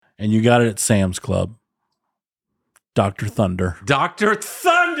And you got it at Sam's Club. Dr. Thunder. Dr.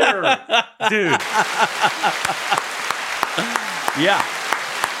 Thunder! Dude. Yeah.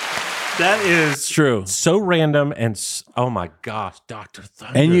 That is true. So random and oh my gosh, Dr.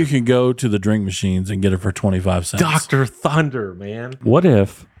 Thunder. And you can go to the drink machines and get it for 25 cents. Dr. Thunder, man. What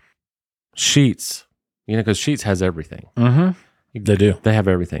if Sheetz, because Sheetz has everything. Mm-hmm. They do. They have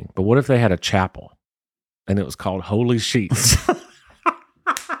everything. But what if they had a chapel and it was called Holy Sheetz?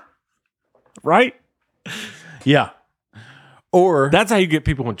 Right? Yeah. Or that's how you get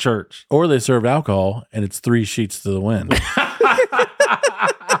people in church. Or they serve alcohol and it's 3 sheets to the wind.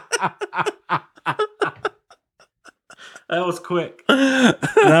 That was quick.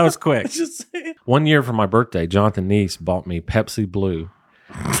 That was quick. One year for my birthday, Jonathan Neese bought me Pepsi Blue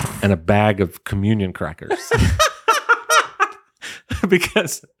and a bag of communion crackers.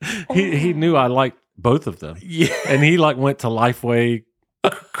 Because he knew I liked both of them. Yeah. And he went to Lifeway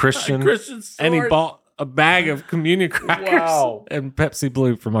Christian and he bought a bag of communion crackers and Pepsi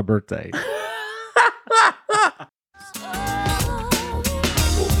Blue for my birthday.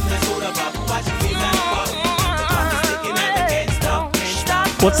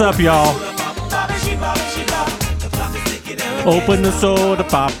 What's up, y'all? Open the soda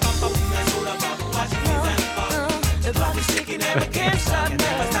pop.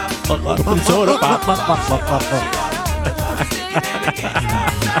 Open the soda pop.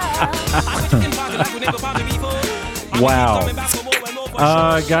 Wow.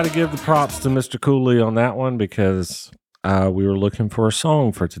 I got to give the props to Mr. Cooley on that one because we were looking for a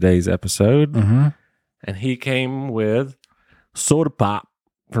song for today's episode. Mm-hmm. And he came with Soda Pop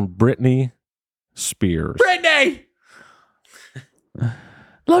from Britney Spears. Britney!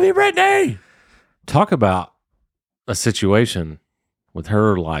 Love you, Britney! Talk about a situation with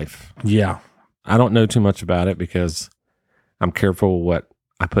her life. Yeah. I don't know too much about it because I'm careful what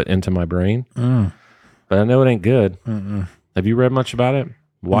I put into my brain. Mm. But I know it ain't good. Mm-mm. Have you read much about it?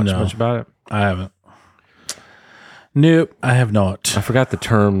 Watched much about it? I haven't. Nope, I have not. I forgot the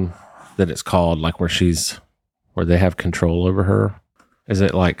term that it's called, where they have control over her. Is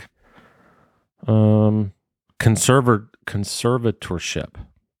it conservatorship?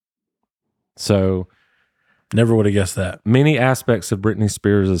 So never would have guessed that. Many aspects of Britney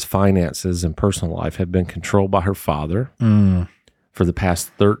Spears' finances and personal life have been controlled by her father for the past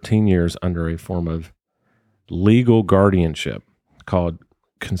 13 years under a form of legal guardianship called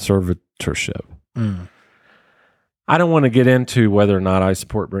conservatorship. I don't want to get into whether or not I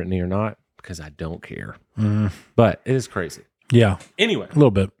support Britney or not because I don't care. But it is crazy. Yeah. Anyway. A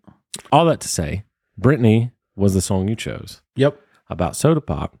little bit. All that to say, Britney was the song you chose. Yep. About soda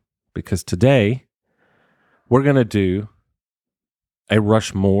pop, because today we're going to do a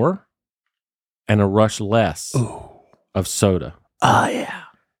rush more and a rush less of soda. Oh, yeah.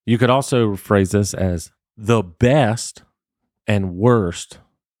 You could also phrase this as the best and worst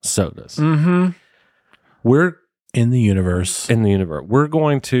sodas. Mm-hmm. We're in the universe. We're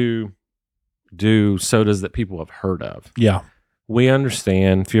going to do sodas that people have heard of. Yeah. We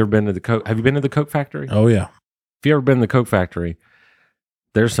understand. If you've ever been to the Coke, have you been to the Coke factory? Oh, yeah. If you ever been to the Coke factory,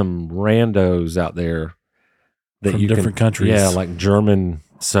 there's some randos out there that from different countries. Yeah, like German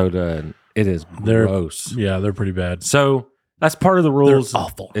soda, and it is gross. Yeah, they're pretty bad. So that's part of the rules. They're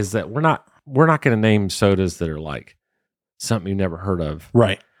awful. Is that we're not going to name sodas that are like something you've never heard of.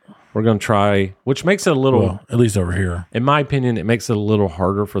 Right. We're going to try, which makes it a little, at least over here. In my opinion, it makes it a little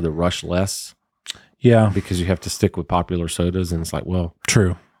harder for the rush less. Yeah. Because you have to stick with popular sodas, and it's like, well,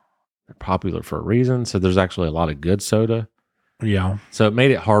 true. They're popular for a reason. So there's actually a lot of good soda. Yeah. So it made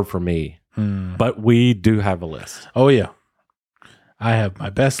it hard for me. But we do have a list. Oh, yeah. I have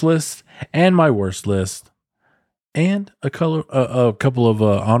my best list and my worst list and a couple of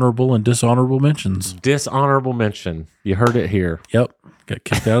honorable and dishonorable mentions. Dishonorable mention. You heard it here. Yep. Got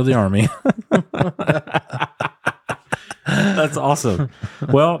kicked out of the army. That's awesome.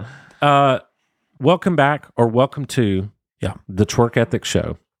 Well, welcome back, or welcome to the Twerk Ethic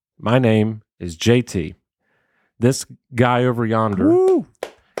Show. My name is JT. This guy over yonder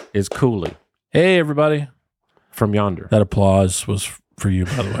is Cooley. Hey, everybody. From yonder. That applause was for you,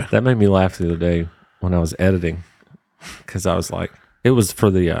 by the way. That made me laugh the other day when I was editing, because I was like, it was for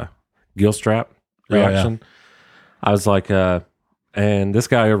the gill strap reaction. Oh, yeah. I was like, and this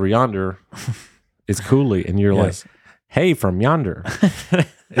guy over yonder is Cooley, and you're like, hey, from yonder.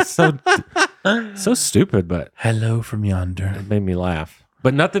 It's so stupid, but hello from yonder. It made me laugh.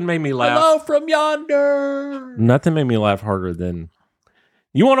 But nothing made me laugh. Hello from yonder. Nothing made me laugh harder than,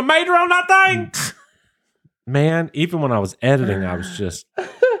 you want a mater on that thing? Man, even when I was editing, I was just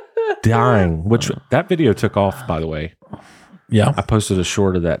dying. Which that video took off, by the way. Yeah. I posted a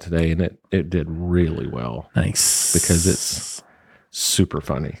short of that today, and it did really well Nice. because it's super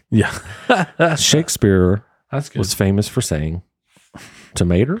funny. Yeah. Shakespeare That's good. was famous for saying,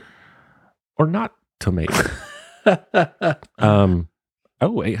 tomato or not tomato.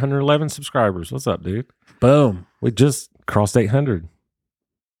 811 subscribers. What's up, dude? Boom. We just crossed 800.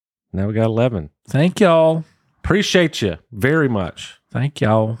 Now we got 11. Thank y'all. Appreciate you very much. Thank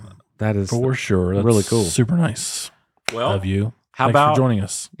y'all. That is For sure. That's really cool. Super nice of you. How Thanks about for joining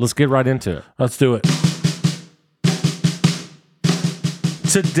us? Let's get right into it. Let's do it.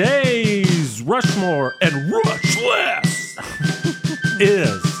 Today's Rushmore and Rush Less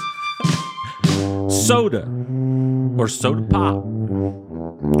is soda or soda pop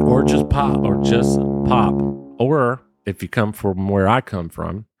Or just pop. or just pop. Or if you come from where I come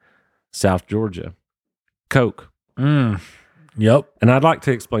from, South Georgia, Coke. Yep. And I'd like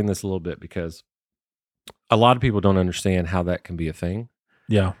to explain this a little bit because a lot of people don't understand how that can be a thing.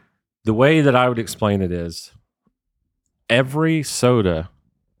 Yeah. The way that I would explain it is every soda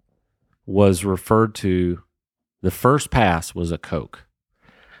was referred to, the first pass was a Coke.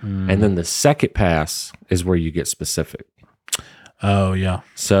 And then the second pass is where you get specific. Oh, yeah.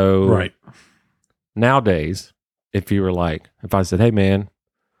 So Right. nowadays, if I said, hey man,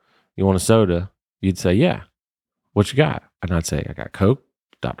 you want a soda? You'd say, yeah. What you got? And I'd say, I got Coke,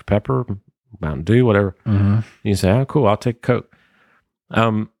 Dr. Pepper, Mountain Dew, whatever. You say, oh, cool, I'll take Coke.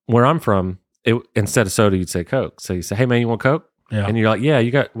 Where I'm from, instead of soda, you'd say Coke. So you say, hey man, you want Coke? Yeah. And you're like, yeah,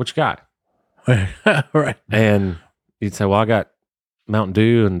 what you got? Right. And you'd say, well, I got Mountain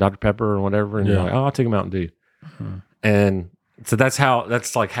Dew and Dr. Pepper and whatever. And you're like, oh, I'll take a Mountain Dew. And so that's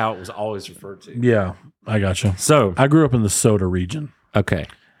like how it was always referred to. Yeah. I gotcha. So, I grew up in the soda region. okay.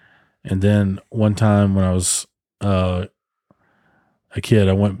 And then one time when I was a kid,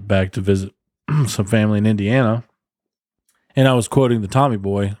 I went back to visit some family in Indiana. And I was quoting the Tommy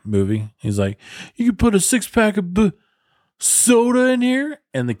Boy movie. He's like, you could put a 6-pack of soda in here?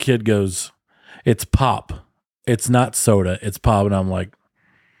 And the kid goes, it's pop. It's not soda. It's pop. And I'm like,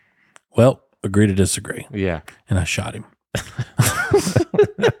 well, agree to disagree. Yeah. And I shot him.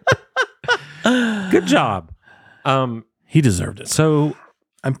 Good job. He deserved it. So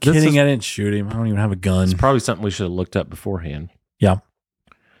I'm kidding. I didn't shoot him. I don't even have a gun. it's probably something we should have looked up beforehand. Yeah.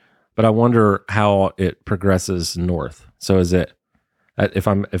 But I wonder how it progresses north. So is it, if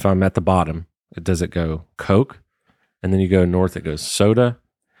I'm at the bottom, does it go Coke? And then you go north, it goes soda.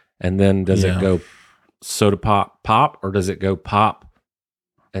 And then does it go soda pop, or does it go pop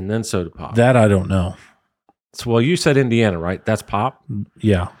and then soda pop? That I don't know. So, well, you said Indiana, right? That's pop?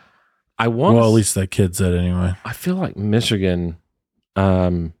 Yeah. Well, at least that kid said anyway. I feel like Michigan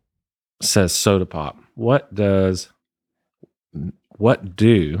says soda pop. What do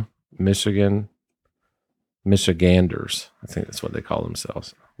Michiganders, I think that's what they call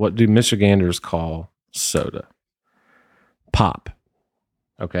themselves. What do Michiganders call soda? Pop.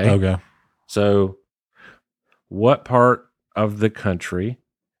 Okay. So what part of the country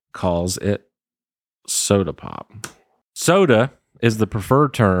calls it soda pop? Soda is the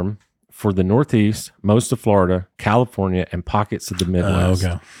preferred term for the Northeast, most of Florida, California, and pockets of the Midwest.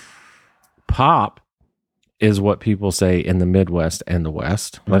 Pop is what people say in the Midwest and the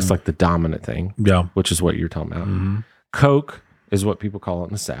West. That's like the dominant thing. Yeah. Which is what you're talking about. Coke is what people call it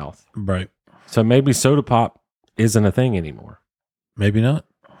in the South. Right. So maybe soda pop isn't a thing anymore. Maybe not.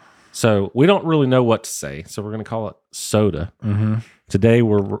 So we don't really know what to say. So we're going to call it soda. Today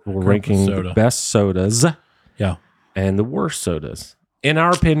we're ranking the best sodas. Yeah. And the worst sodas. In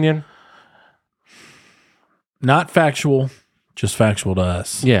our opinion. Not factual, just factual to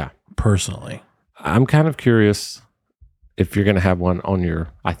us. Yeah. Personally. I'm kind of curious if you're going to have one on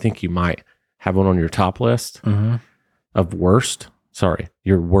I think you might have one on your top list of worst. Sorry,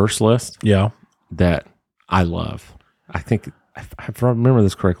 your worst list. Yeah. That I love. I think, if I remember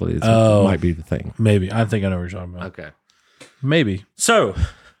this correctly, it might be the thing. Maybe. I think I know what you're talking about. Okay. Maybe. So,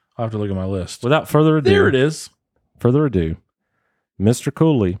 I'll have to look at my list. Without further ado. There it is. Further ado. Mr.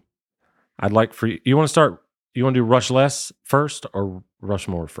 Cooley, I'd like for you want to do Rush Less first or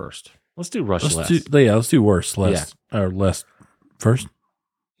Rushmore first? Let's do Rush Less. Let's do worse, less, or less first.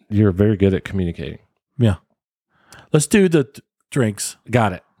 You're very good at communicating. Yeah. Let's do the drinks.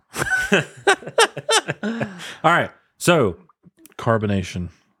 Got it. All right. So, carbonation.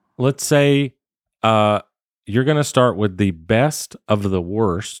 Let's say you're going to start with the best of the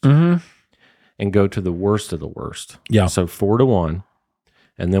worst and go to the worst of the worst. Yeah. So 4 to 1,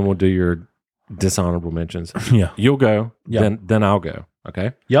 and then we'll do your dishonorable mentions. Yeah. You'll go. Yeah. Then I'll go.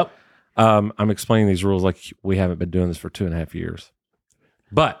 Okay. Yep. I'm explaining these rules like we haven't been doing this for 2.5 years,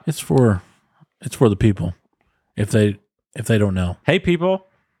 but it's for the people. If they if they don't know. Hey, people.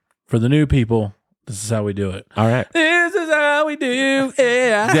 For the new people, this is how we do it. All right. This is how we do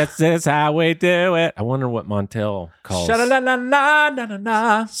it. This is how we do it. I wonder what Montel calls soda. I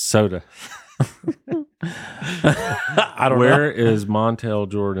don't know. Where is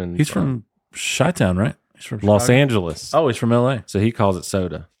Montel Jordan? He's from Chi-Town, right? He's from Los Chicago. Angeles. Oh, he's from LA. So he calls it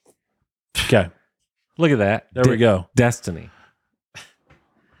soda. Okay. Look at that. There we go. Destiny.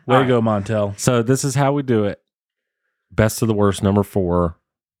 Way All to go, Montel. So this is how we do it. Best of the worst, number 4.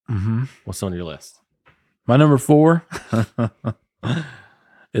 Mm-hmm. What's on your list? My number 4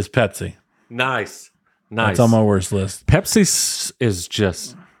 is Pepsi. Nice. That's on my worst list. Pepsi is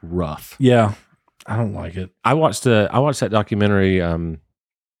just rough. Yeah. I don't like it. I watched that documentary,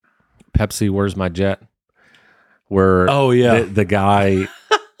 Pepsi, Where's My Jet? Where the guy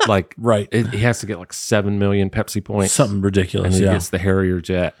like right. He has to get like 7 million Pepsi points. Something ridiculous. And he gets the Harrier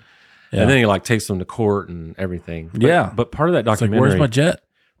jet. Yeah. And then he like takes them to court and everything. But part of that documentary, like, where's my jet?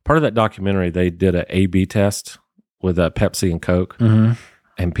 Part of that documentary, they did a A/B test with Pepsi and Coke,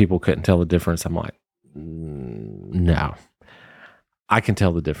 and people couldn't tell the difference. I'm like, no, I can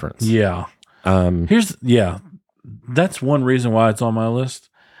tell the difference. Yeah. That's one reason why it's on my list.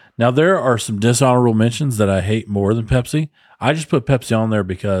 Now there are some dishonorable mentions that I hate more than Pepsi. I just put Pepsi on there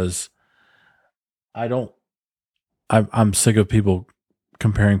because I'm sick of people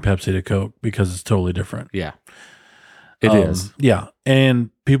comparing Pepsi to Coke because it's totally different. Yeah. It is. Yeah.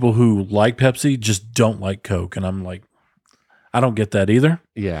 And people who like Pepsi just don't like Coke. And I'm like, I don't get that either.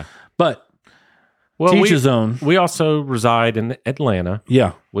 Yeah. But teach his own. We also reside in Atlanta.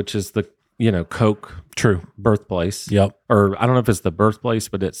 Yeah. Which is the, Coke birthplace. Yep. Or I don't know if it's the birthplace,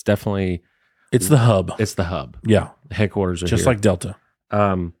 but it's definitely. It's the hub. It's the hub. Yeah. The headquarters are just here. like Delta.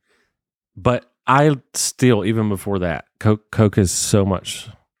 But I still, even before that, Coke is so much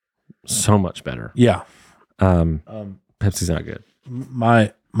better. Yeah. Pepsi's not good.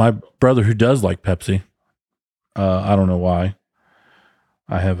 My brother who does like Pepsi, I don't know why.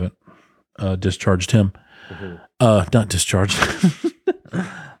 I haven't discharged him. Not discharged.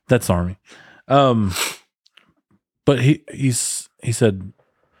 That's Army. But he said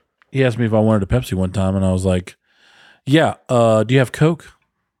he asked me if I wanted a Pepsi one time, and I was like, "Yeah. Do you have Coke?"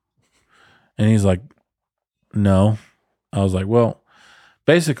 And he's like, "No." I was like, "Well,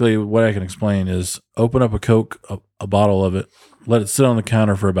 basically, what I can explain is open up a Coke, a bottle of it, let it sit on the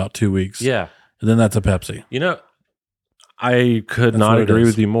counter for about 2 weeks. Yeah. And then that's a Pepsi." I could That's not what it agree is.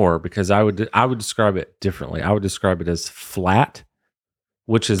 with you more because I would describe it differently. I would describe it as flat,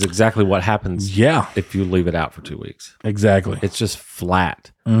 which is exactly what happens Yeah, if you leave it out for 2 weeks. exactly. It's just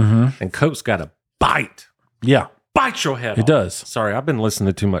flat. Mm-hmm. And Coke's got a bite. Yeah, Bite your head it off. does. Sorry, I've been listening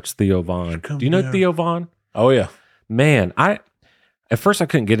to too much Theo Von. Do you know Theo Von? Oh, yeah. Man, at first I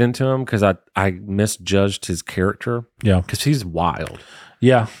couldn't get into him because I misjudged his character. Yeah. Because he's wild.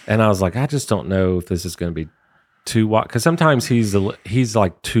 Yeah. And I was like, I just don't know if this is going to be too wild. Because sometimes he's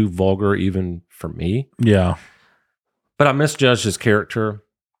like too vulgar even for me. Yeah. But I misjudged his character.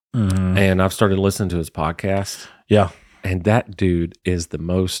 Mm-hmm. And I've started listening to his podcast. Yeah. And that dude is the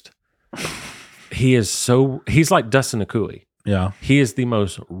most... he's like Dustin Akui. Yeah. He is the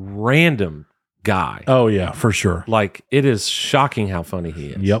most random guy. Oh, yeah, for sure. Like, it is shocking how funny he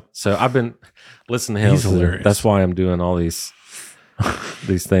is. Yep. So I've been listening to him. He's hilarious. That's why I'm doing all these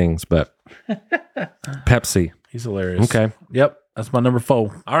things. But Pepsi. He's hilarious. Okay. Yep. That's my number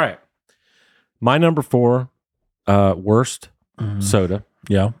 4. All right. My number 4, worst soda.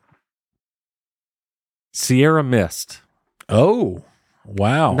 Yeah. Sierra Mist. Oh,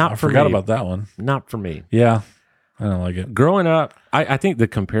 wow. Not I for forgot me. about that one. Not for me. Yeah. I don't like it. Growing up, I think the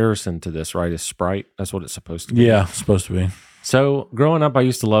comparison to this, right, is Sprite. That's what it's supposed to be. Yeah, it's supposed to be. So growing up, I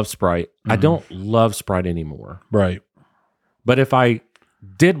used to love Sprite. I don't love Sprite anymore. Right. But if I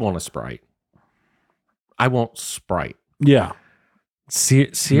did want a Sprite, I want Sprite. Yeah.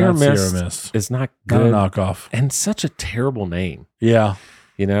 Sierra Not Mist, Sierra Mist. is not Not a good. knockoff. And such a terrible name, Yeah.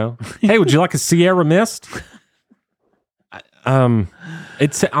 you know? Hey, would you like a Sierra Mist?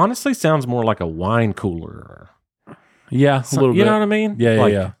 It honestly sounds more like a wine cooler. Yeah, a little bit. You know what I mean? Yeah,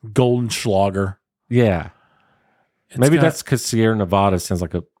 Like, yeah. Golden Schlager. Yeah. It's Maybe got- that's because Sierra Nevada sounds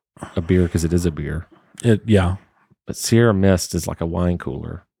like a beer because it is a beer. Yeah. But Sierra Mist is like a wine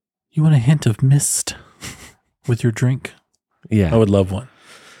cooler. You want a hint of mist with your drink? Yeah. I would love one.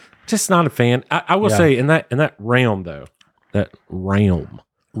 Just not a fan. I will Yeah. say in that realm though, Realm.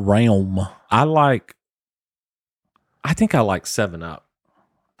 I think I like 7-Up.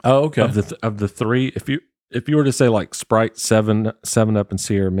 Oh, okay. Of the three, if you were to say like Sprite, 7-Up, and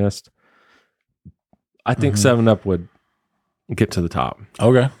Sierra Mist, I think 7-Up would get to the top.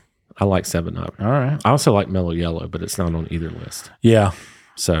 Okay. I like 7-Up. All right. I also like Mellow Yellow, but it's not on either list. Yeah.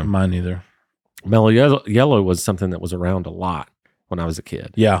 So Mine either. Mellow Yellow was something that was around a lot when I was a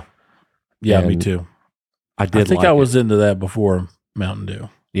kid. Yeah. Yeah, And me too. I think like I was into that before Mountain Dew.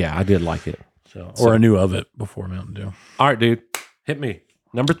 Yeah, I did like it. Or I knew of it before Mountain Dew. All right, dude. Hit me.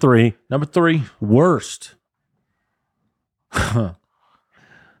 Number 3. Number 3, worst.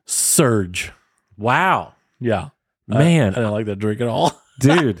 Surge. Wow. Yeah. Man. I didn't like that drink at all.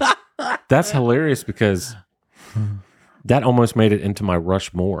 Dude, that's hilarious because that almost made it into my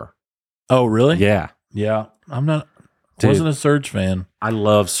Rushmore. Oh, really? Yeah. Yeah. Wasn't a Surge fan. I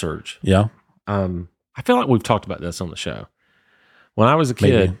love Surge. Yeah. I feel like we've talked about this on the show. When I was a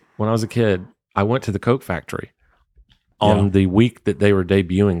kid, I went to the Coke factory on the week that they were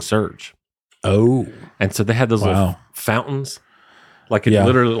debuting Surge. Oh. And so they had those little fountains. Like it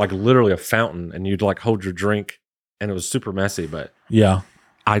literally a fountain, and you'd like hold your drink, and it was super messy, but yeah.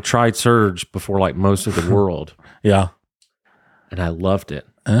 I tried Surge before like most of the world. Yeah. And I loved it.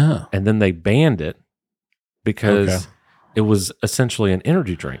 Oh. And then they banned it because it was essentially an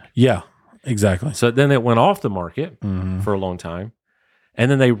energy drink. Yeah, exactly. So then it went off the market for a long time. And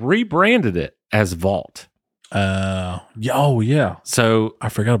then they rebranded it as Vault. Yeah. So I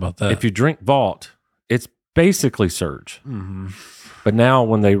forgot about that. If you drink Vault, it's basically Surge. Mm-hmm. But now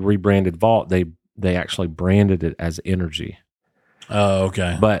when they rebranded Vault, they actually branded it as Energy. Oh,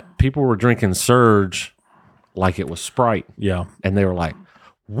 okay. But people were drinking Surge like it was Sprite. Yeah. And they were like,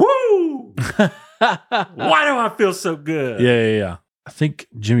 woo! Why do I feel so good? Yeah. I think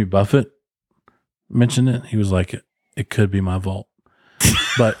Jimmy Buffett mentioned it. He was like, it could be my vault.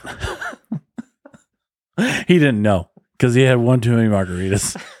 But he didn't know because he had one too many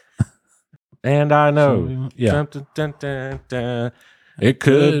margaritas. And I know. So, yeah. Dun, dun, dun, dun, dun. It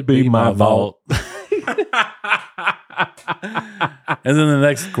could be my vault. And then the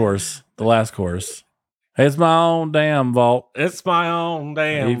next course, the last course, it's my own damn vault. It's my own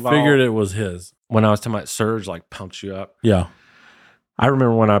damn vault. He figured it was his. When I was talking about Surge, like pumps you up. Yeah. I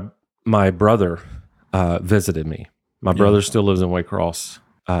remember when my brother visited me. My brother still lives in Waycross,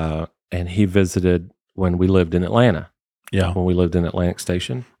 and he visited when we lived in Atlanta. Yeah. When we lived in Atlantic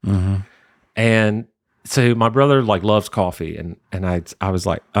Station. Mm-hmm. And so my brother like loves coffee, and I was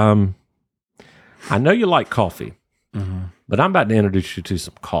like, I know you like coffee, but I'm about to introduce you to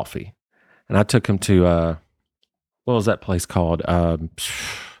some coffee. And I took him to what was that place called?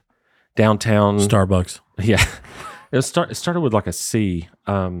 Downtown Starbucks. Yeah, it started with like a C.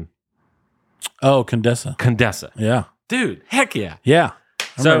 Condesa. Condesa. Yeah, dude. Heck yeah. Yeah.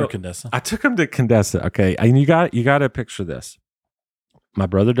 I So remember Condesa. I took him to Condesa. Okay, and you got to picture this. My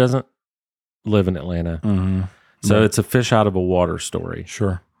brother doesn't live in Atlanta, so it's a fish out of a water story.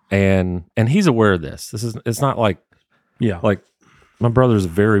 Sure. And he's aware of this. It's not like like my brother's a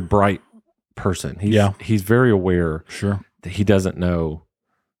very bright person. He's very aware. Sure. That he doesn't know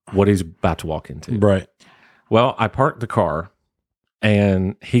what he's about to walk into. Right. Well, I parked the car,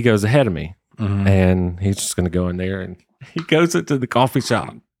 and he goes ahead of me, and he's just going to go in there, and he goes into the coffee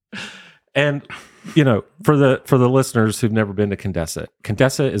shop. And for the listeners who've never been to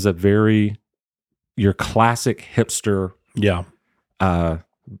Condesa is your classic hipster,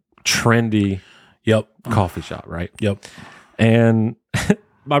 trendy, coffee shop, right? Yep. And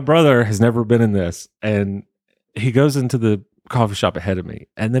my brother has never been in this, and he goes into the coffee shop ahead of me,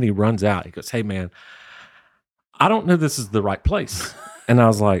 and then he runs out. He goes, "Hey, man, I don't know this is the right place." And I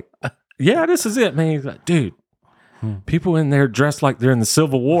was like, "Yeah, this is it, man." He's like, "Dude, people in there dressed like they're in the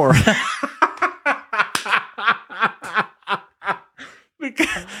Civil War."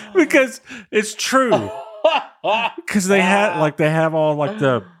 because it's true. Because they have all like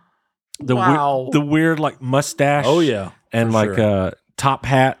the weird like mustache. Oh yeah, and like top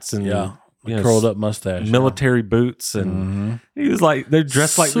hats and curled up mustache, military boots, and he was like they're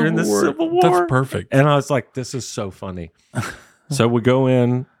dressed like they're in the Civil War. That's perfect. And I was like, this is so funny. So we go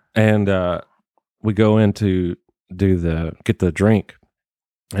in and to get the drink,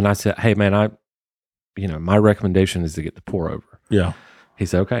 and I said, "Hey man, my recommendation is to get the pour over." Yeah. He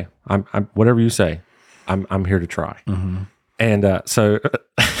said, "Okay, I'm whatever you say. I'm here to try." And so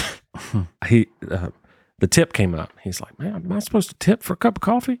the tip came up. He's like, "Man, am I supposed to tip for a cup of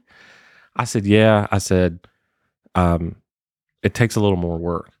coffee?" I said, "Yeah." I said, "It takes a little more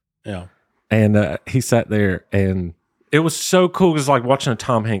work." Yeah. And he sat there, and it was so cool. It was like watching a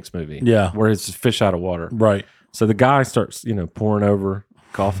Tom Hanks movie. Yeah. Where it's fish out of water. Right. So the guy starts, pouring over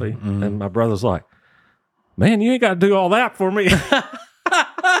coffee, and my brother's like, "Man, you ain't got to do all that for me."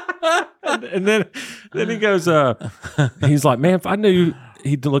 And then he goes, he's like, "Man, if I knew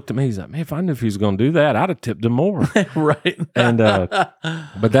he looked at me. He's like, man, if I knew if he was going to do that, I'd have tipped him more. Right. And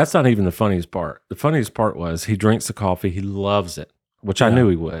but that's not even the funniest part. The funniest part was he drinks the coffee. He loves it, which I knew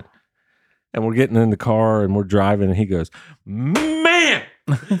he would. And we're getting in the car and we're driving, and he goes, man,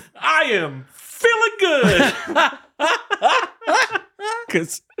 I am feeling good.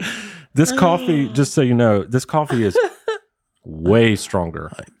 Because this coffee, just so you know, this coffee is way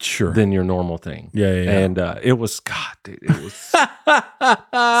stronger than your normal thing. Yeah. And it was, God, dude, it was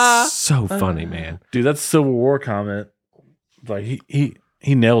so funny, man. Dude, that's Civil War comment. Like he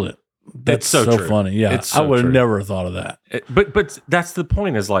nailed it. That's so true. Funny. Yeah. It's so I would have true. never thought of that. But that's the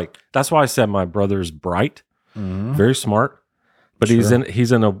point, is like, that's why I said my brother's bright, very smart, but he's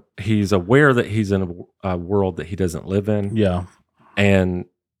aware that he's in a world that he doesn't live in. Yeah. And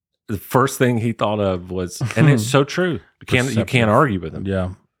the first thing he thought of was, and it's so true. You can't argue with him.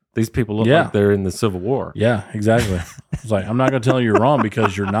 Yeah. These people look like they're in the Civil War. Yeah, exactly. It's like, I'm not going to tell you you're wrong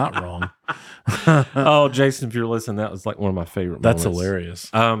because you're not wrong. Oh, Jason, if you're listening, that was like one of my favorite That's moments. hilarious.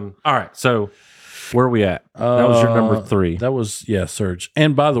 All right. So where are we at? That was your number 3. That was, Surge.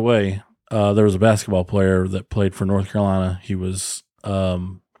 And by the way, there was a basketball player that played for North Carolina. He was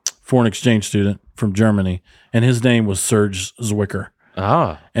foreign exchange student from Germany, and his name was Serge Zwicker.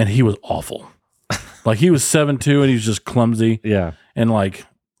 Ah. And he was awful. Like, he was 7'2", and he was just clumsy. Yeah. And like,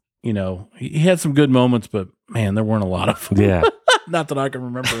 you know, he had some good moments, but man, there weren't a lot of them. Yeah. Not that I can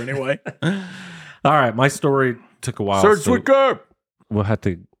remember anyway. All right. My story took a while. Serge Zwicker. We'll have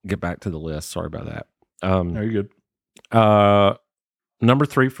to get back to the list. Sorry about that. Are you good? Number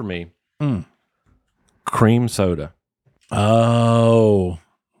 3 for me, cream soda. Oh.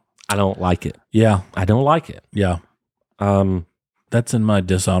 I don't like it. Yeah. I don't like it. Yeah. That's in my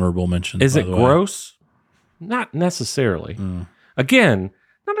dishonorable mentions. Is it gross? Not necessarily. Again,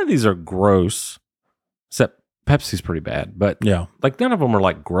 none of these are gross, except Pepsi's pretty bad. But yeah, like none of them are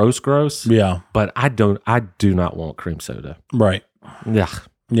like gross. Yeah. But I do not want cream soda. Right. Yeah.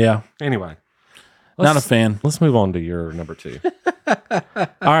 Yeah. Anyway. Not a fan. Let's move on to your number 2. All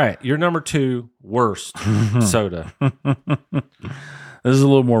right. Your number 2 worst soda. This is a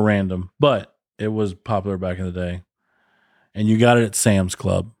little more random, but it was popular back in the day. And you got it at Sam's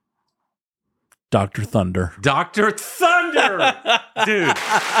Club. Dr. Thunder. Dr. Thunder! Dude.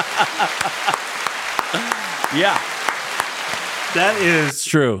 Yeah. That is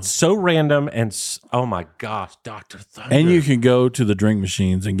true. So random and oh my gosh, Dr. Thunder. And you can go to the drink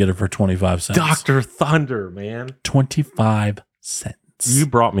machines and get it for 25 cents. Dr. Thunder, man. 25 cents. You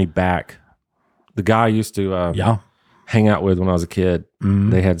brought me back. The guy I used to hang out with when I was a kid,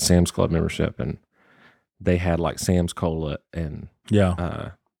 they had Sam's Club membership, and they had like Sam's Cola and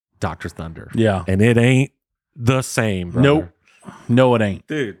Dr. Thunder. Yeah. And it ain't the same, brother. Nope. No, it ain't.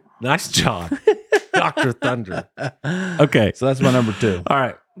 Dude, nice job. Dr. Thunder. Okay. So that's my number 2. All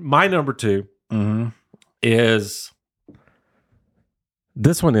right. My number 2 is,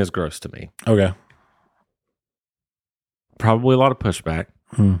 this one is gross to me. Okay. Probably a lot of pushback.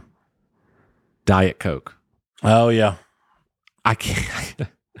 Diet Coke. Oh, yeah. I can't.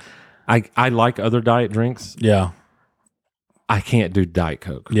 I like other diet drinks. Yeah. I can't do Diet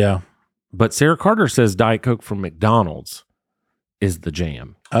Coke. Yeah. But Sarah Carter says Diet Coke from McDonald's is the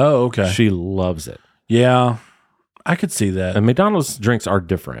jam. Oh, okay. She loves it. Yeah. I could see that. And McDonald's drinks are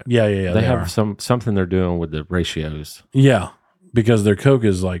different. Yeah. They have something they're doing with the ratios. Yeah. Because their Coke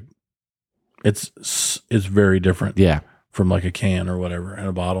is like, it's very different. Yeah. From like a can or whatever in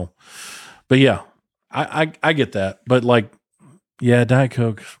a bottle. But yeah, I get that. But like, yeah, Diet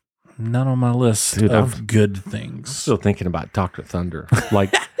Coke, not on my list of good things. I'm still thinking about Dr. Thunder.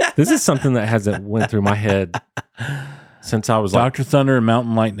 Like, this is something that hasn't went through my head since I was Dr. Thunder and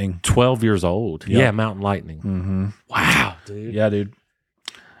Mountain Lightning. 12 years old. Yep. Yeah, Mountain Lightning. Mm-hmm. Wow, dude. Yeah, dude.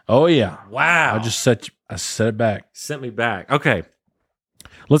 Oh, yeah. Wow. I set it back. Sent me back. Okay.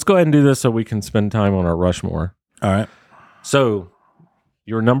 Let's go ahead and do this so we can spend time on our Rushmore. All right. So,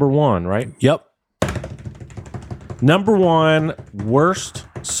 you're number 1, right? Yep. Number 1 worst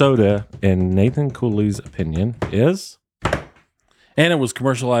soda, in Nathan Cooley's opinion, is? And it was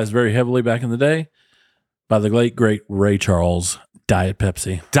commercialized very heavily back in the day by the late, great Ray Charles, Diet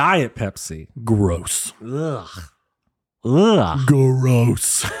Pepsi. Diet Pepsi. Gross. Ugh.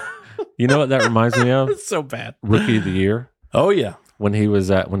 Gross. You know what that reminds me of? It's so bad. Rookie of the Year. Oh, yeah. When he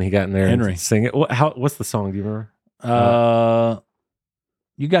got in there Henry. and sing it. What's the song? Do you remember?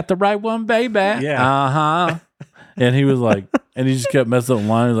 You got the right one, baby. Yeah. Uh-huh. And he was like, and he just kept messing up the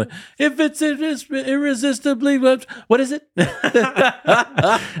line. He was like, if it's irresistibly, what is it? And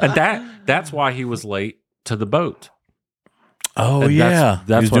that's why he was late to the boat. Oh, and yeah.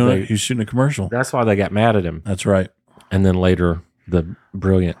 That's he was shooting a commercial. That's why they got mad at him. That's right. And then later the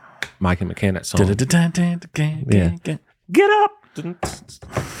brilliant Mike and Mechanic song. Yeah. Get up.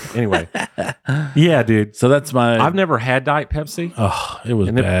 Anyway, yeah, dude. So that's my. I've never had Diet Pepsi. Oh, it was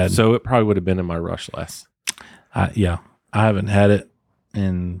bad. So it probably would have been in my rush list. Yeah, I haven't had it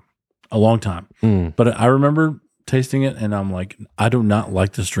in a long time. But I remember tasting it, and I'm like, I do not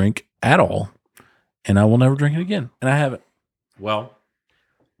like this drink at all, and I will never drink it again. And I haven't. Well,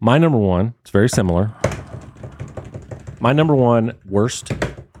 my number one, it's very similar. My number one worst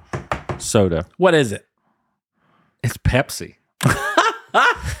soda. What is it? It's Pepsi.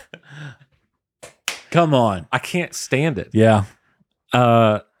 Come on. I can't stand it. Yeah.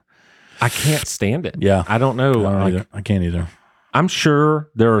 I can't stand it. Yeah. I don't know. Either. I can't either. I'm sure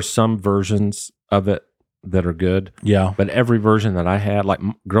there are some versions of it that are good. Yeah. But every version that I had, like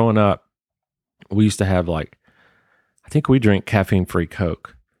growing up, we used to have I think we drink caffeine-free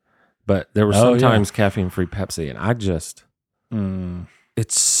Coke, but there was sometimes caffeine-free Pepsi, and I just,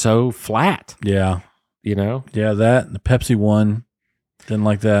 it's so flat. Yeah. You know? Yeah, that and the Pepsi one, didn't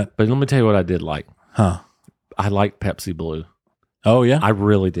like that. But let me tell you what I did like. Huh. I liked Pepsi Blue. Oh, yeah? I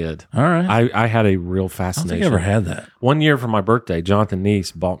really did. All right. I had a real I don't fascination. think I ever had that. One year for my birthday, Jonathan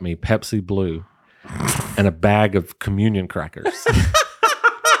Neese bought me Pepsi Blue and a bag of communion crackers.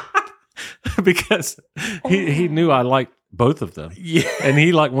 Because he knew I liked both of them. Yeah. And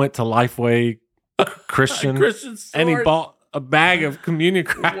he went to Lifeway Christian and he bought a bag of communion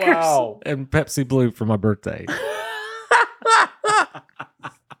crackers and Pepsi Blue for my birthday.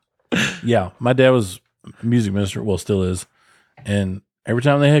 Yeah. My dad was a music minister. Well, still is. And every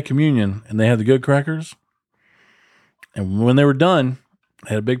time they had communion and they had the good crackers, and when they were done, they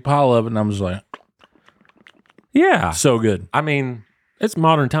had a big pile of it, and I'm just like, yeah. so good. I mean, it's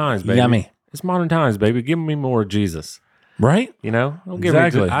modern times, baby. Yummy. It's modern times, baby. Give me more Jesus. Right? You know? Don't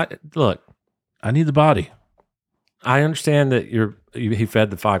Exactly. Look, I need the body. I understand that he fed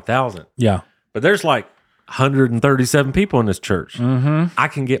the 5,000. Yeah. But there's 137 people in this church. Mm-hmm. I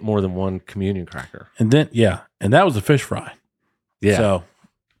can get more than one communion cracker. And then, and that was a fish fry. Yeah. So,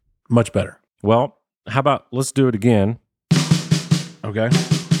 much better. Well, how about let's do it again. Okay.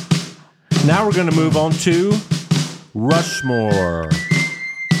 Now we're going to move on to Rushmore.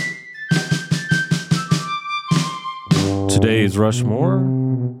 Today's Rushmore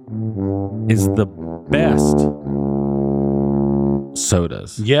is the best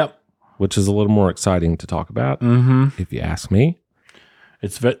sodas. Yep. Which is a little more exciting to talk about, if you ask me.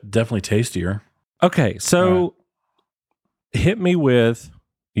 It's definitely tastier. Okay, so hit me with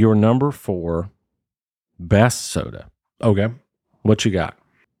your number 4 best soda. Okay. What you got?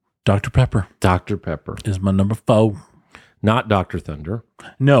 Dr. Pepper. Dr. Pepper. Is my number 4. Not Dr. Thunder.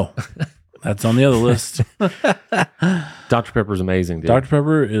 No. That's on the other list. Dr. Pepper is amazing, dude. Dr.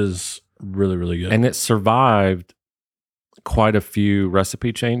 Pepper is really, really good. And it survived quite a few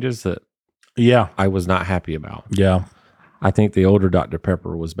recipe changes that I was not happy about. Yeah. I think the older Dr.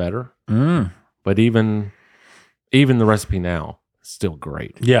 Pepper was better. But even the recipe now is still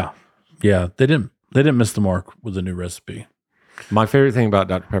great. Yeah. Yeah. They didn't miss the mark with the new recipe. My favorite thing about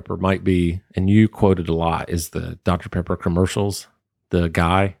Dr. Pepper might be, and you quoted a lot, is the Dr. Pepper commercials. The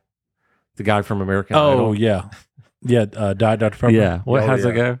guy from American Idol. Oh, yeah. Yeah. Diet Dr. Pepper. Yeah. How's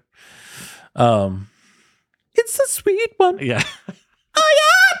it go? It's a sweet one. Yeah.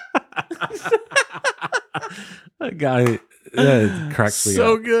 That guy cracks me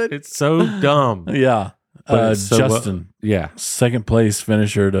so up. good. It's so dumb. Yeah. Justin. Yeah. Second place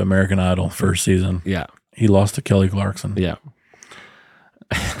finisher to American Idol first season. Yeah. He lost to Kelly Clarkson. Yeah.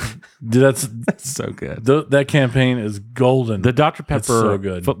 Dude, that's so good. That campaign is golden. The Dr. Pepper so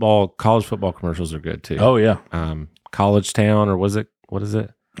good. college football commercials are good too. Oh yeah. College Town, or what is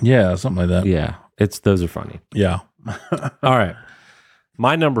it? Yeah, something like that. Yeah. Those are funny. Yeah. All right.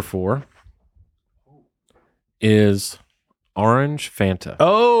 My number 4 is Orange Fanta.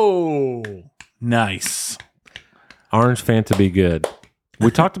 Oh, nice. Orange Fanta be good. We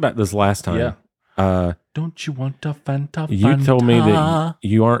talked about this last time. Yeah. Don't you want a Fanta? You told me that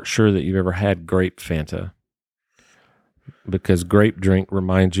you aren't sure that you've ever had grape Fanta because grape drink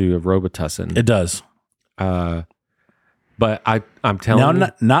reminds you of Robitussin. It does. But I'm telling you.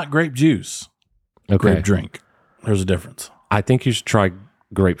 Not grape juice. Okay. Grape drink. There's a difference. I think you should try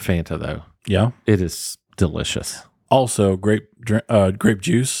grape Fanta, though. Yeah. It is delicious. Also, grape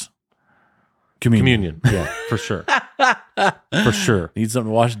juice. Communion. Yeah, for sure. For sure. Need something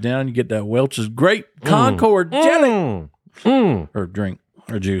to wash it down. You get that Welch's Grape Concord jelly. Or drink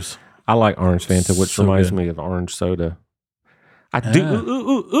or juice. I like orange Fanta, which So reminds good. me of orange soda. I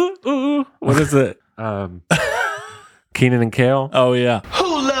do. What is it? Keenan and Kel. Oh, yeah. Who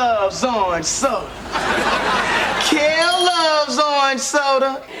loves orange soda? Kel loves loves orange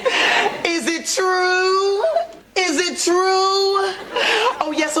soda. Is it true? Is it true?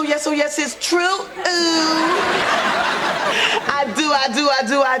 Oh yes, oh yes, oh yes, it's true. Ooh.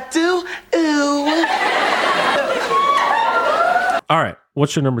 I do. Ooh. All right.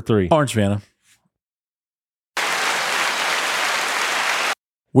 What's your number 3? Orange Fanta.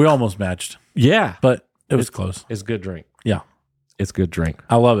 We almost matched, Yeah. but it was close. It's a good drink. Yeah. It's good drink.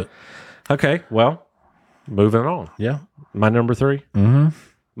 I love it. Okay. Well, moving on. Yeah. My number 3? Mm-hmm.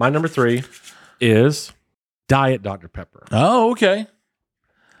 My number 3 is Diet Dr. Pepper. Oh, okay.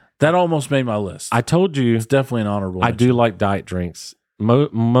 That almost made my list. I told you It's definitely an honorable I mention. do like diet drinks.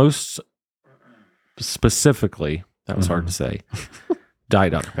 Most specifically, that was hard to say,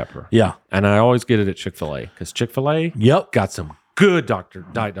 Diet Dr. Pepper. Yeah. And I always get it at Chick-fil-A because Chick-fil-A Yep. got some good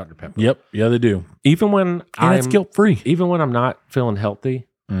Diet Dr. Pepper. Yep. Yeah, they do. Even when And it's guilt-free. even when I'm not feeling healthy,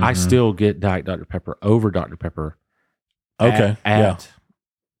 I still get Diet Dr. Pepper over Dr. Pepper. Okay. At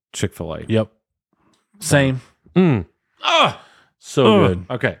Chick-fil-A. Yep. Same. So good.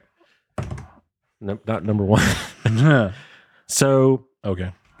 Okay. Not number 1. So,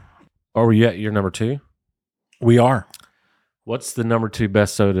 Okay. are we at your number 2? We are. What's the number 2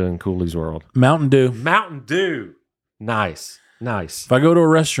 best soda in Cooley's world? Mountain Dew. Mountain Dew. Nice. If I go to a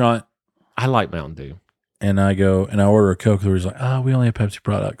restaurant I like Mountain Dew. and I go and I order a Coke, there's like, we only have Pepsi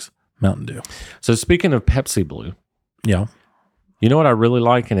products. Mountain Dew. So speaking of Pepsi Blue, Yeah. you know what I really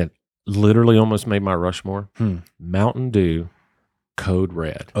like, and it literally almost made my Rushmore? Mountain Dew Code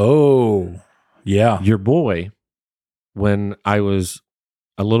Red. Oh, yeah. Your boy, when I was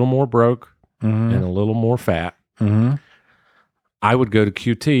a little more broke Mm-hmm. and a little more fat, Mm-hmm. I would go to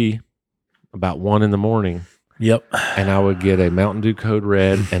QT about 1 a.m. Yep. and I would get a Mountain Dew Code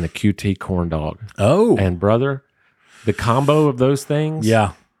Red and a QT corn dog. Oh. And brother, the combo of those things.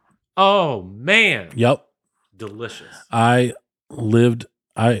 Yeah. Oh man. Yep. Delicious. I lived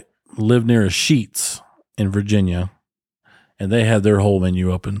near a Sheetz in Virginia, and they had their whole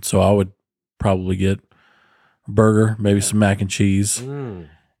menu open. So I would probably get a burger, maybe some mac and cheese, and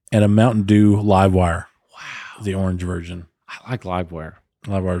a Mountain Dew Live Wire. Wow. The orange version. I like Livewire.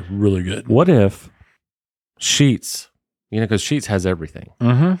 Live Wire is really good. What if Sheets, because Sheets has everything.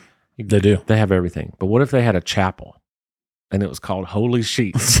 Mm-hmm. They do. They have everything. But what if they had a chapel and it was called Holy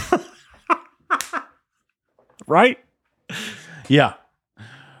Sheets? Right? Yeah.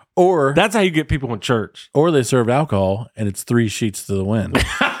 Or That's how you get people in church. or they serve alcohol and it's 3 sheets to the wind.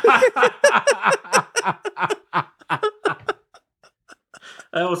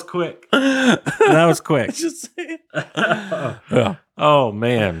 That was quick. That was quick. Just saying. Yeah. Oh,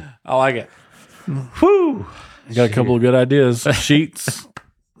 man. I like it. Whew. Got a couple of good ideas. Sheets.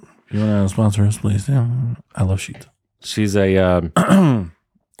 If you want to sponsor us, please. Yeah, I love Sheets. She's a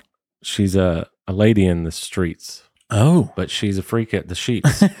she's a lady in the streets, Oh, but she's a freak at the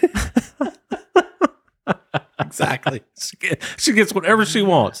sheets. Exactly. She gets whatever she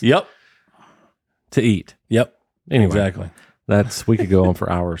wants yep. to eat. Yep. Anyway, Exactly. we could go on for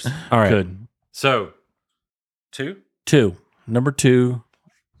hours. All right. Good. So, 2. 2. Number 2.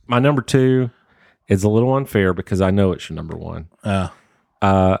 My number 2 is a little unfair because I know it's your number 1.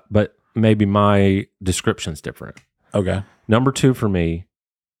 But maybe my description's different. Okay. Number 2 for me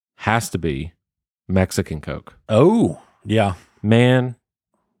has to be Mexican Coke. Oh, yeah. Man,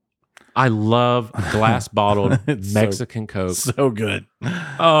 I love glass bottled It's Mexican Coke. So good.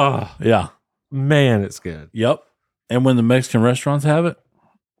 Oh, Yeah. man, it's good. Yep. And when the Mexican restaurants have it,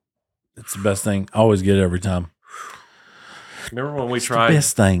 it's the best thing. I always get it every time. Remember when we It's tried? the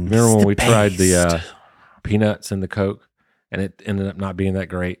best thing. Remember It's when the we tried the best. peanuts and the Coke, and it ended up not being that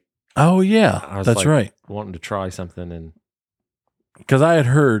great. Oh yeah, I was that's like, right. Wanting to try something, and Because I had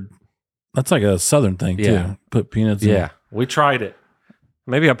heard that's like a Southern thing Yeah. too. Put peanuts. yeah, we tried it.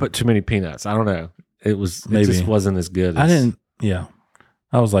 Maybe I put too many peanuts. I don't know. It Maybe. just wasn't as good. I as, didn't. Yeah.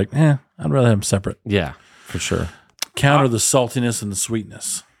 I was like, I'd rather have them separate. Yeah, for sure. Counter the saltiness and the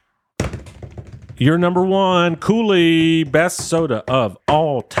sweetness. Your number 1 Cooley best soda of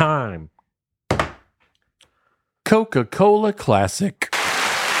all time. Coca-Cola Classic.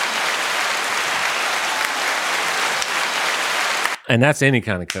 And that's any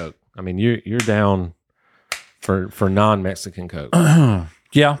kind of Coke. I mean, you're down for non-Mexican Coke.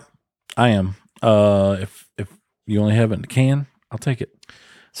 Yeah, I am. If you only have it in a can, I'll take it.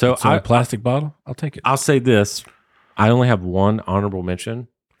 So It's in a plastic bottle, I'll take it. I'll say this. I only have one honorable mention,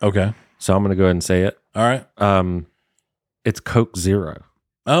 Okay. so I'm going to go ahead and say it. All right. It's Coke Zero.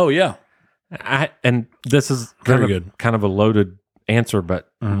 Oh yeah. And this is Very good. kind of a loaded answer,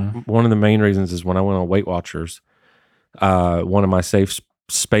 but one of the main reasons is when I went on Weight Watchers, one of my safe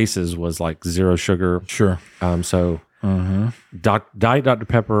spaces was like zero sugar. Sure. So Diet Dr.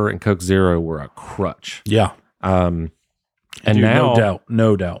 Pepper and Coke Zero were a crutch. Yeah. And Dude, now,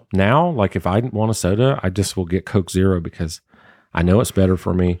 no doubt. Now, like if I want a soda, I just will get Coke Zero because I know it's better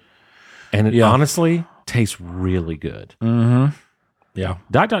for me. And it honestly tastes really good. Yeah.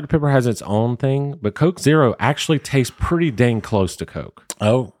 Diet Dr. Pepper has its own thing, but Coke Zero actually tastes pretty dang close to Coke.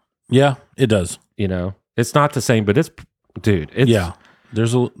 Oh, yeah, it does. You know, it's not the same, but it's yeah.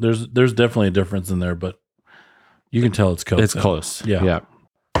 There's definitely a difference in there, but you can tell it's Coke. It's close. Yeah.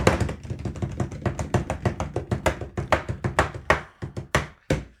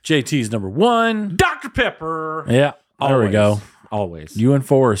 JT's number 1. Dr. Pepper. Yeah. There we go. Always. You and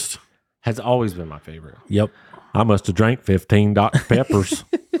Forrest. Has always been my favorite. Yep. I must have drank 15 Dr. Peppers.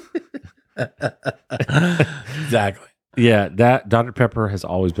 Exactly. Yeah, that Dr. Pepper has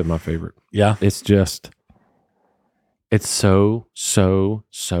always been my favorite. Yeah. It's just, it's so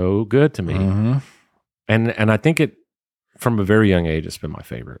good to me. And I think it, from a very young age, it's been my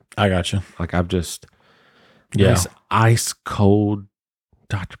favorite. I got you. Like I've just, nice ice cold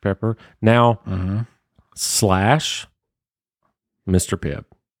Dr. Pepper. Now, slash Mr. Pibb.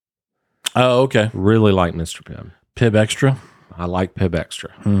 Oh, okay. Really like Mr. Pibb. Pibb Extra. I like Pibb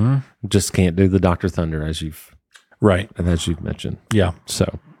Extra. Just can't do the Dr. Thunder as you've mentioned. Yeah.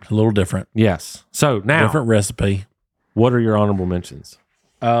 So a little different. Yes. So now, different recipe. What are your honorable mentions?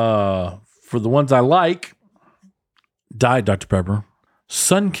 For the ones I like, Diet Dr. Pepper,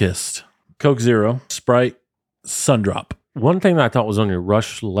 Sunkissed, Coke Zero, Sprite, Sundrop. One thing that I thought was on your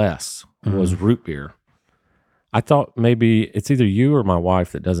rush less was root beer. I thought maybe it's either you or my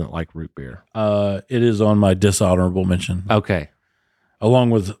wife that doesn't like root beer. It is on my dishonorable mention. Okay. Along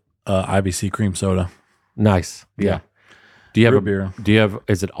with IBC cream soda. Nice. Yeah. Do you have root beer? Do you have?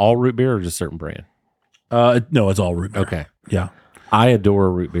 Is it all root beer or just a certain brand? No, it's all root beer. Okay. Yeah. I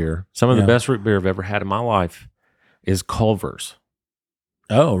adore root beer. Some of the best root beer I've ever had in my life is Culver's.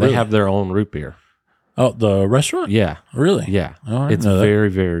 Oh, really? They have their own root beer. Oh, the restaurant? Yeah. Really? Yeah. Oh, It's very,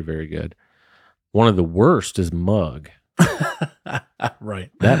 very, very good. One of the worst is Mug.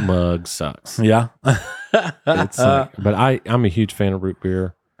 Right. That mug sucks. Yeah. It's but I'm a huge fan of root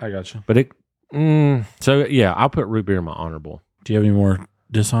beer. I got you. But I'll put root beer in my honorable. Do you have any more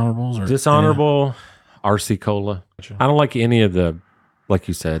dishonorables? Or Dishonorable, RC Cola. I don't like any of the, like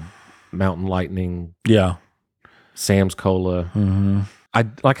you said, Mountain Lightning. Yeah. Sam's Cola.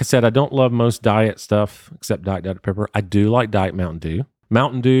 Like I said, I don't love most diet stuff except Diet Dr. Pepper. I do like Diet Mountain Dew.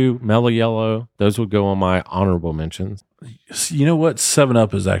 Mountain Dew, Mellow Yellow, those would go on my honorable mentions. You know what?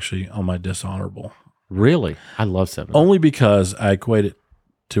 7-Up is actually on my dishonorable. Really? I love 7-Up. Only because I equate it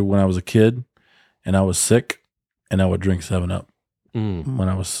to when I was a kid and I was sick and I would drink 7-Up when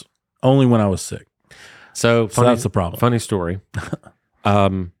I was sick. So that's the problem. Funny story.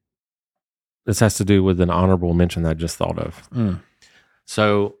 This has to do with an honorable mention that I just thought of.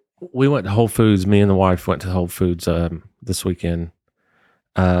 So we went to Whole Foods. Me and the wife went to Whole Foods this weekend.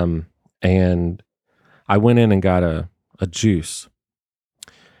 And I went in and got a juice.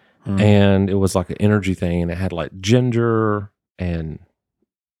 And it was like an energy thing, and it had like ginger and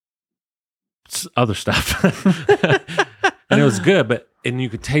other stuff. And it was good, and you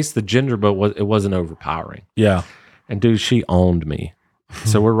could taste the ginger, but it wasn't overpowering. Yeah. And dude, she owned me.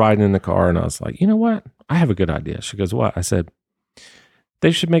 So we're riding in the car, and I was like, you know what? I have a good idea. She goes, what? I said,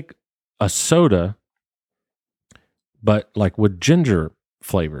 they should make a soda, but like with ginger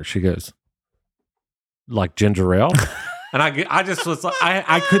flavor. She goes, like ginger ale? And I just was like,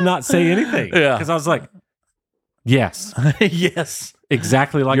 I could not say anything. Yeah. Because I was like, yes. Yes.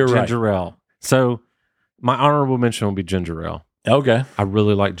 Exactly like You're ginger ale. So my honorable mention will be ginger ale. Okay. I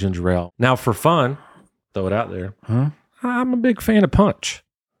really like ginger ale. Now for fun, throw it out there. I'm a big fan of punch,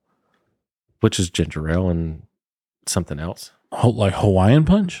 which is ginger ale and something else. Like Hawaiian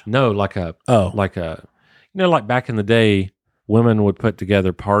punch? No, like back in the day, women would put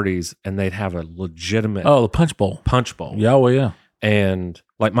together parties and they'd have a legitimate the punch bowl. Punch bowl. Yeah, well, yeah. And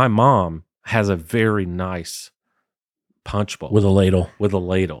like my mom has a very nice punch bowl with a ladle.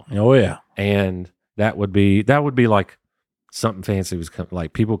 Oh yeah. And that would be like something fancy was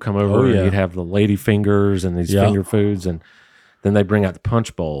like people come over and you'd have the lady fingers and these finger foods, and then they bring out the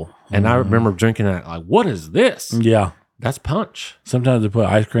punch bowl. And I remember drinking that like, what is this? Yeah. That's punch. Sometimes they put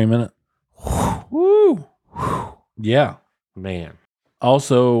ice cream in it. Woo. Yeah. Man.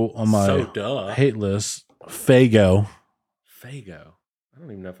 Also on my hate list, Faygo. I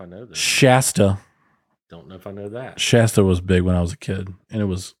don't even know if I know this. Shasta. Don't know if I know that. Shasta was big when I was a kid, and it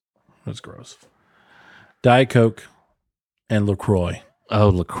was gross. Diet Coke and LaCroix. Oh,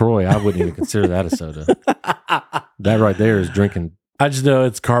 LaCroix. I wouldn't even consider that a soda. That right there is drinking I just know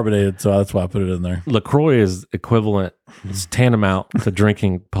it's carbonated, so that's why I put it in there. LaCroix is equivalent, it's tantamount to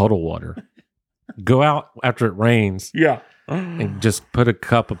drinking puddle water. Go out after it rains and just put a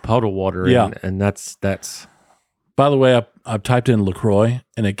cup of puddle water in, and that's. By the way, I typed in LaCroix,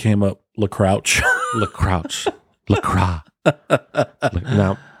 and it came up LaCrouch. LaCrouch. LaCroix.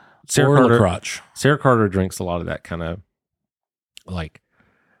 Now, Sarah Carter drinks a lot of that kind of, like,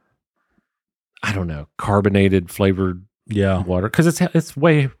 I don't know, carbonated flavored water, because it's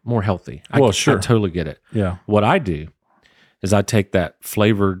way more healthy. Sure. I totally get it. Yeah. What I do is I take that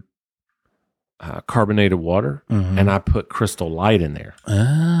flavored carbonated water and I put Crystal Light in there.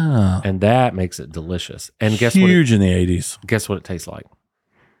 Ah. And that makes it delicious. And guess Huge in the 80s. Guess what it tastes like?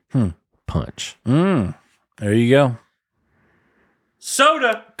 Punch. There you go.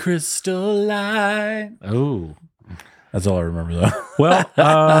 Soda. Crystal Light. Oh. That's all I remember, though.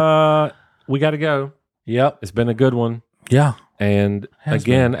 Well, we got to go. Yep. It's been a good one. Yeah. And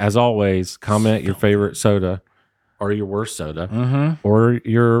again, as always, comment your favorite soda or your worst soda or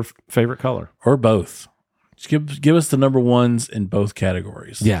your favorite color. Or both. Just give us the number ones in both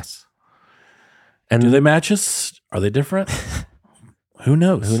categories. Yes. And do they match us? Are they different? Who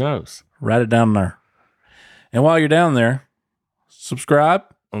knows? Who knows? Write it down there. And while you're down there, subscribe.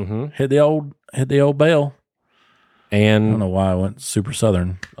 Hit the old bell. And I don't know why I went super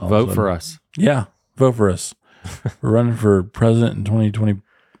Southern. Vote for us. Yeah, vote for us. We're running for president in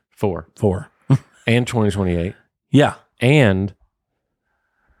 2024. And 2028. Yeah. And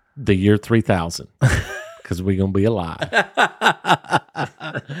the year 3000. Because we're going to be alive.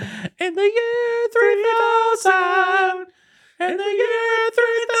 In the year 3000. In the year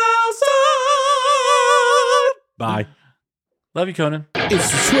 3000. Bye. Love you, Conan.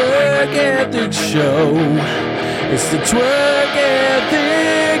 It's the Twerk Ethics Show. It's the Twerk